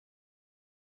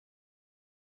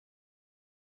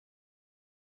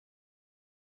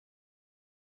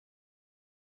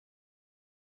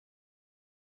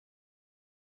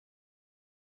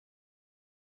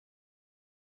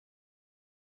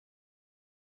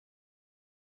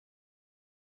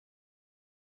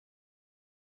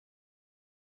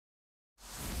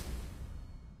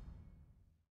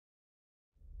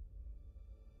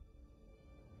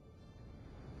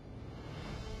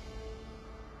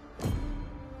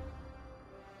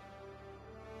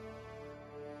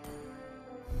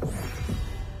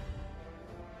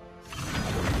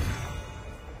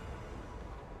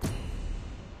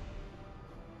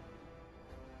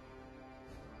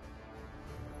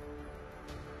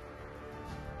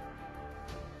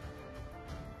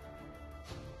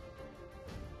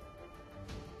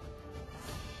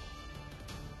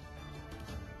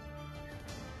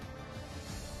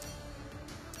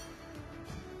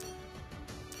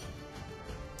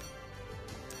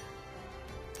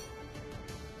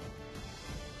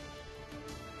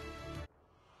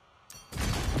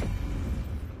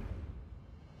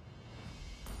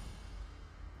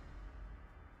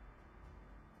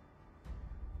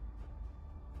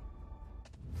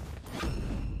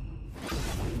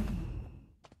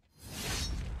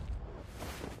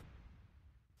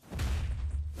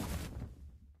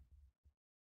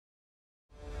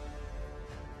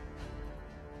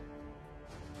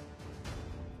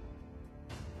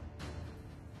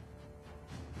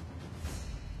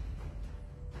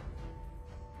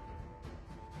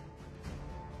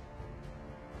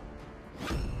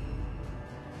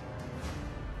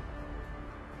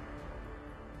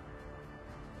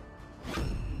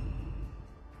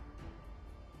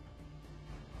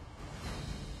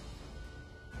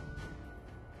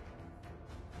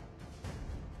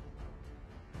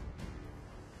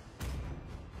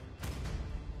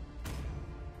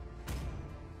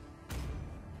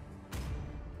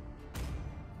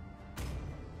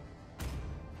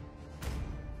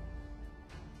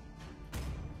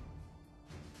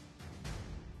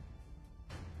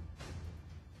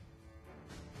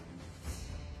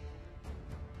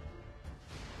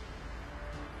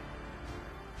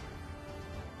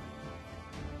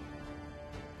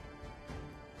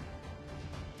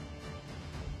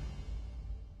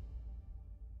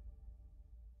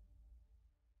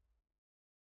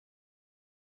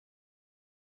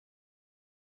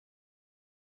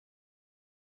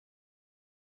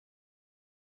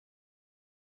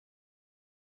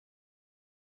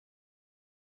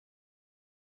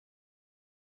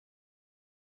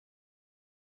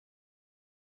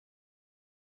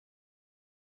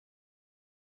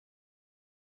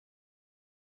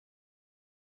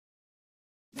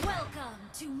Welcome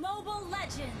to Mobile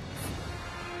Legends!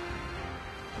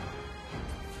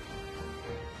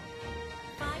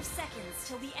 5 seconds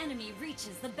till the enemy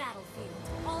reaches the battlefield.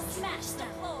 All smash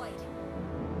deployed!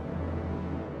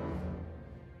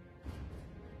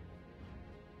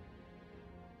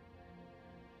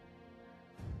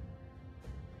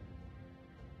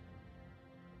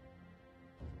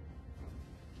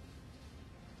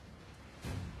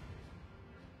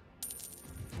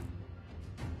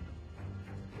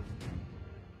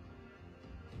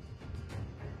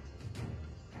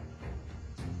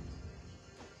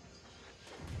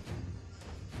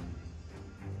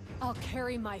 I'll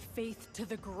carry my faith to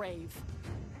the grave.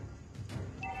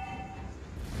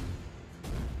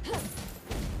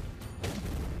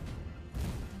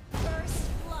 First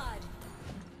blood.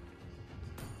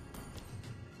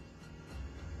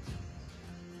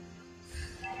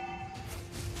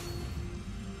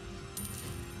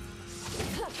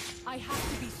 I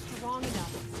have to be strong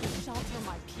enough to shelter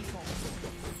my people.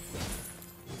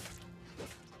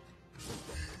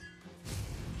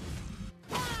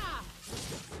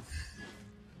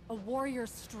 A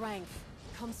warrior's strength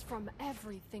comes from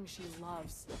everything she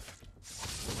loves.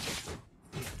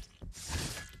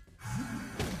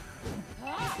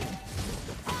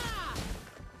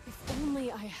 If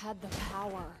only I had the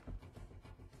power.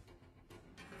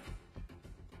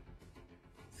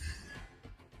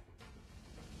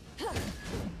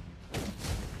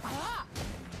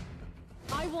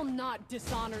 I will not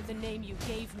dishonor the name you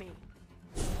gave me.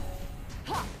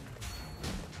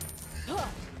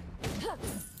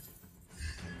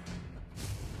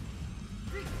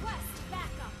 Request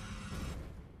backup!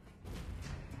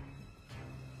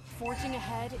 Forging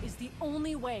ahead is the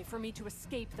only way for me to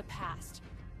escape the past.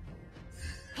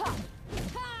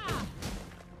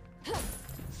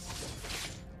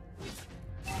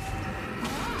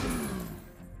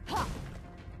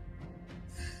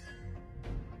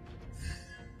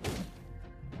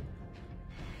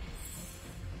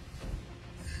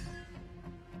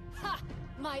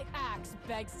 My axe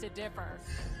begs to differ.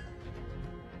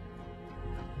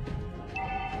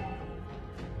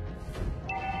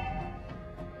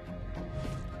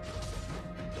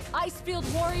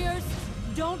 Icefield warriors,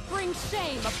 don't bring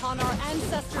shame upon our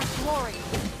ancestors' glory.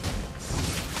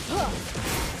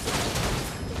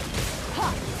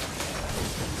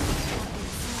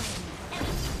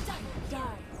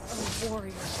 Die, O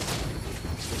warrior.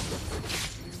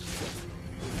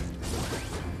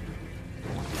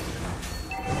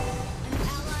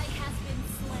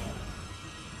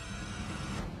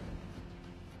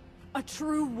 A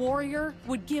true warrior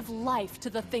would give life to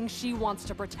the thing she wants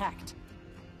to protect.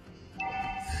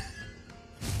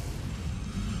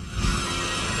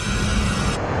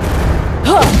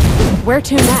 Where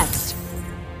to next?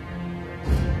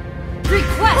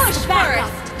 Request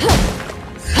backup!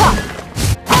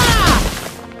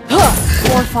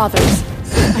 Forefathers,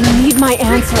 I need my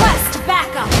answer. Request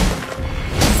backup!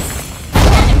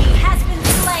 Enemy has been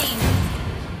slain!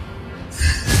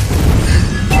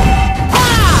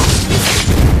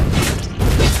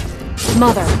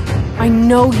 Mother, I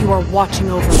know you are watching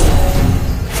over me.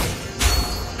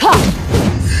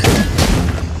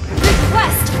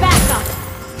 Request backup!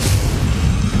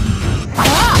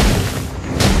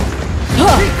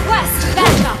 Request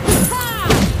backup!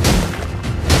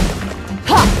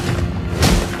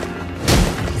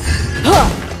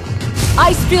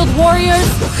 Icefield warriors,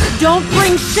 don't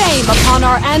bring shame upon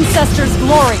our ancestors'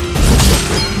 glory.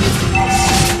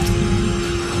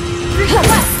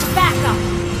 Request backup!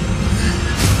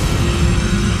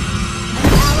 An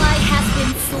ally has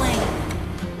been slain.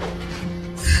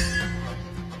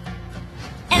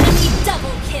 Enemy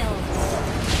double kill.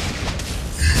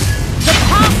 The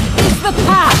past is the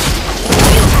past.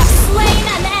 You have slain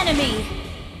an enemy.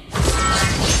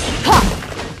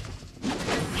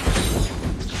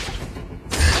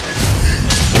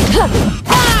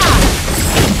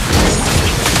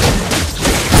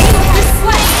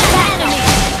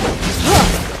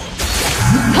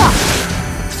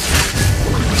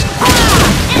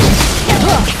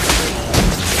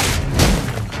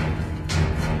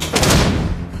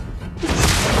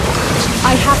 I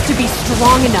have to be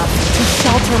strong enough to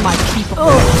shelter my people.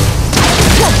 You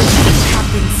have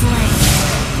been slain.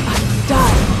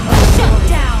 Die. Shut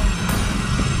down.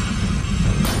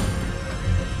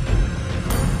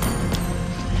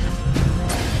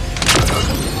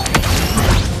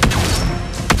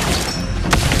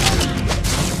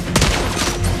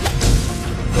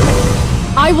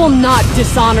 I will not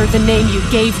dishonor the name you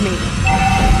gave me.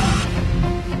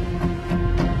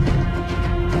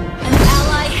 An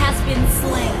ally has been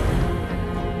slain.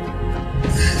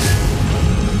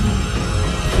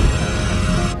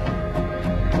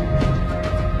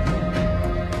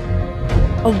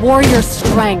 A warrior's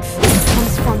strength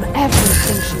comes from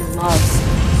everything she loves.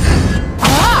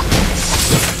 Ah!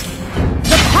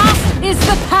 The past is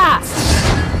the past!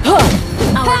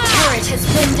 Our turret has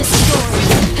been destroyed.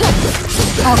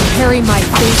 I'll carry my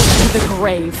fate to the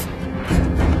grave.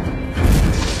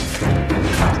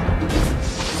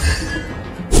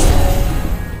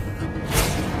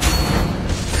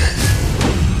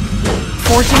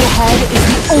 Forging ahead is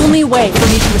the only way for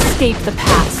me to escape the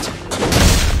past.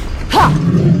 Ha!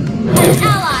 An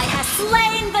ally has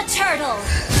slain the turtle.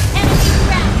 Enemy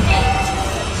rampage.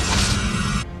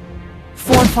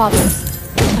 Forefathers,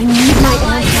 I need my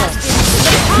Ally has answer. been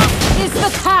The past is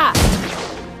the past!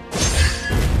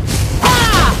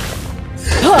 Ah!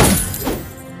 Huh!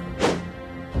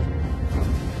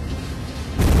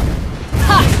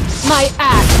 Ha! My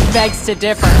axe begs to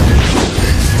differ.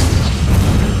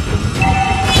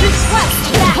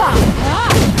 request back.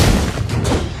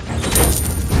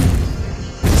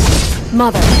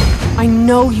 Mother, I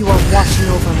know you are watching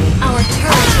over me. Our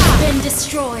turret has been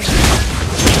destroyed.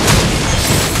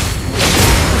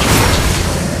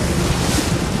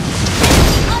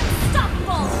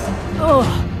 Unstoppable! Ugh.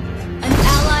 An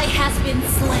ally has been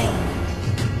slain.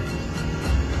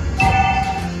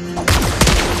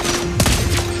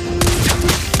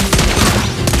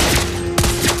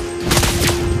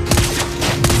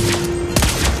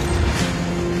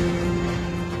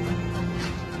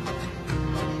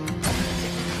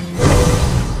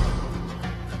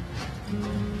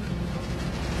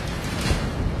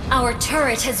 Our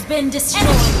turret has been destroyed.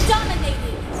 Enemy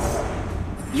dominated!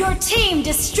 Your team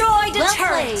destroyed a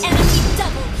turret! Played. Enemy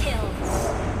double kill!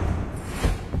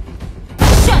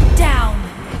 Shut down!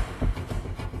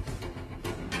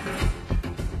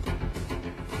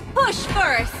 Push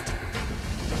first!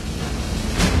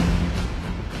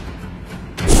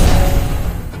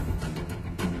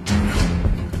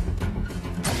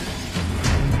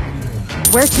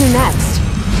 Where to next?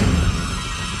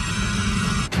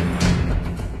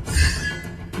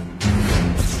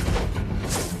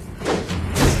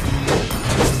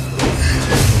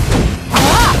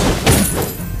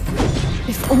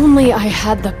 If only I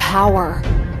had the power.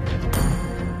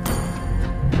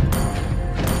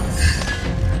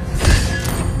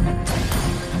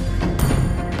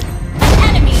 An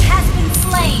enemy has been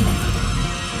slain!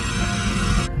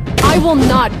 I will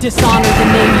not dishonor the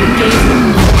name you gave me.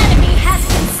 An enemy has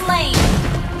been slain!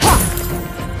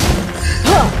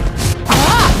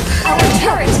 Our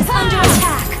turret is under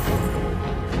attack!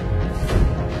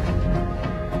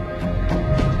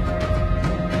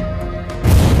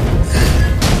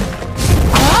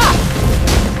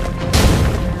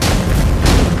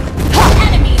 An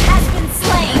enemy has been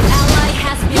slain! Ally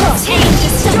has been team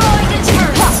destroyed a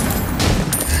turret!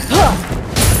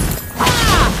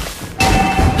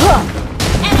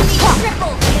 Enemy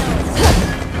triple kill!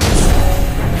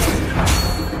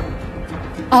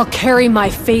 I'll carry my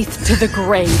faith to the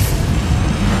grave.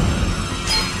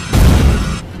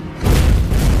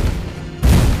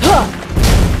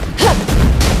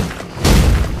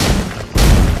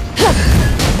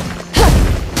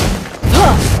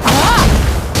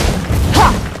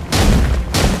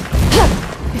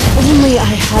 If only I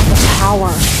had the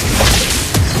power.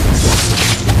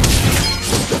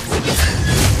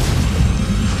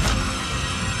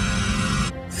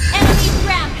 Enemy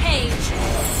rampage!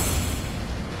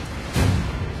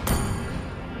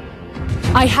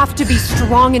 I have to be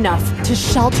strong enough to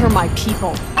shelter my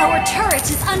people. Our turret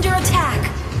is under attack!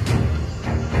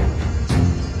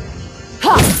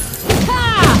 Ha!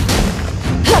 Ha!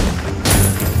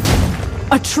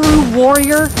 A true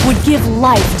warrior would give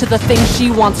life to the thing she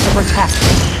wants to protect.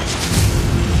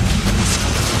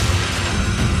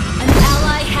 An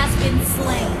ally has been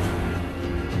slain.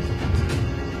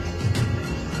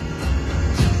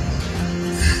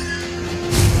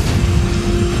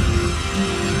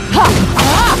 Ha!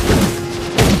 Ah!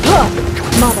 Ha!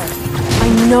 Mother, I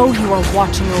know you are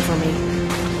watching over me.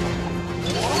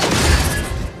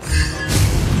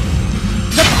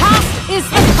 The past is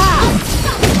the past!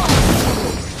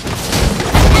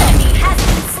 An enemy has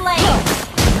been slain.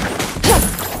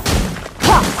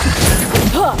 Ha!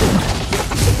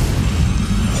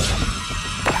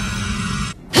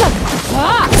 Ha!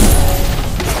 Ah!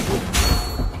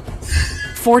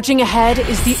 Forging ahead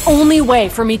is the only way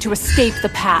for me to escape the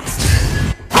past.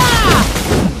 Ah!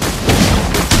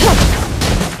 Ha!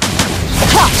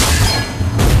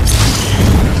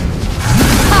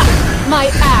 Ha! My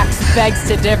axe begs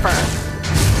to differ.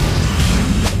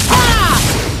 Ah!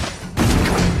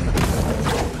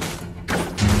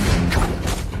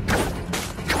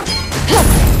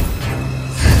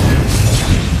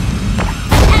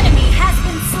 An enemy has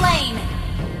been slain.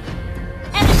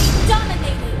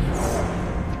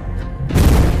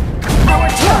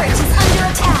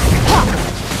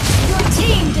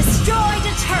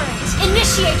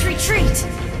 Initiate retreat!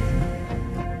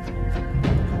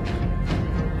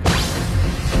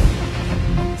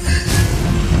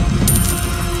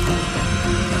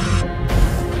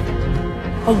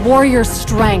 A warrior's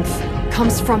strength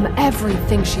comes from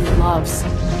everything she loves.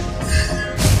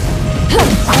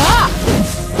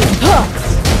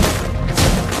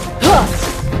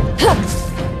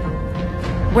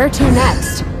 Where to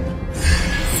next?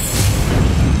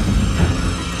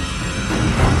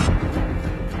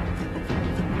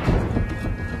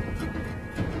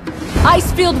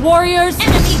 Icefield warriors,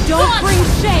 don't bring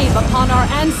shame upon our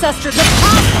ancestors. The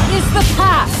past is the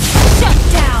past! Shut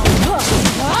down!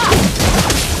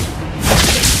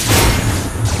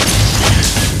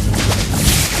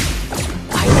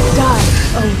 I die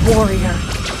a warrior.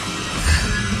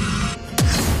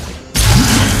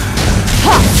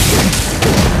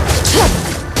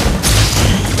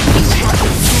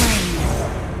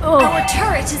 Our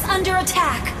turret is under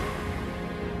attack!